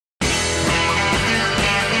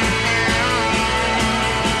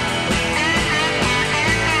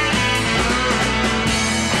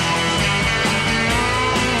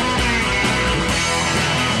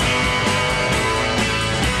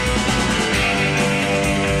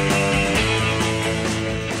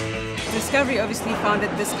Discovery obviously founded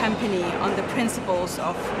this company on the principles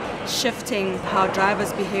of shifting how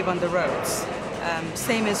drivers behave on the roads.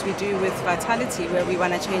 Same as we do with Vitality, where we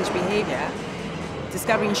want to change behavior.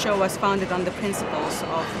 Discovery Insure was founded on the principles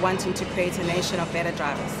of wanting to create a nation of better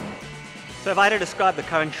drivers. So if I had to describe the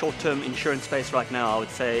current short-term insurance space right now, I would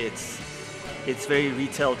say it's very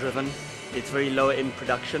retail driven, it's very low in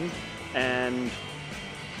production, and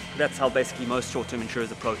that's how basically most short-term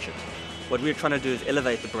insurers approach it. What we're trying to do is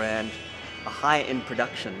elevate the brand, a high-end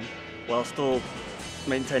production, while still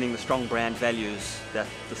maintaining the strong brand values that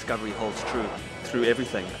Discovery holds true through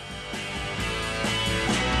everything.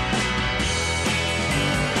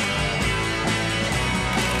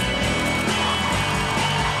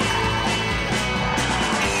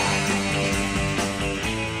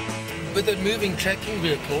 With the moving tracking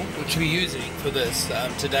vehicle, which we're using for this,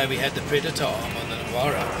 today we had the Predator arm on the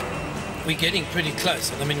Navara. We're getting pretty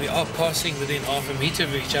close. I mean, we are passing within half a meter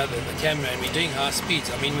of each other, the camera, and we're doing high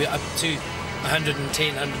speeds. I mean, we're up to 110,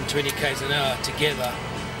 120 k's an hour together,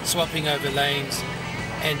 swapping over lanes,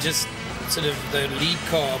 and just sort of the lead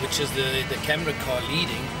car, which is the camera car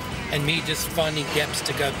leading, and me just finding gaps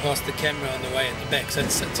to go past the camera on the way at the back. So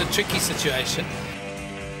it's a tricky situation.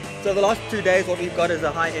 So the last 2 days what we've got is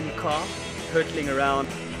a high-end car hurtling around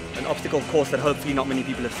an obstacle course that hopefully not many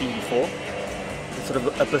people have seen before. It's sort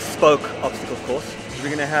of a bespoke obstacle course. We're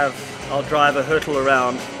going to have our driver hurtle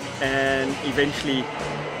around and eventually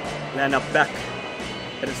land up back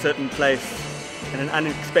at a certain place, and an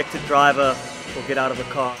unexpected driver will get out of the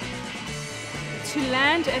car. To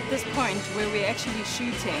land at this point where we're actually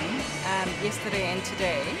shooting yesterday and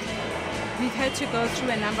today, we've had to go through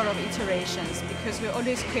a number of iterations because we're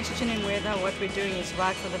always questioning whether what we're doing is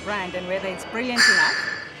right for the brand and whether it's brilliant enough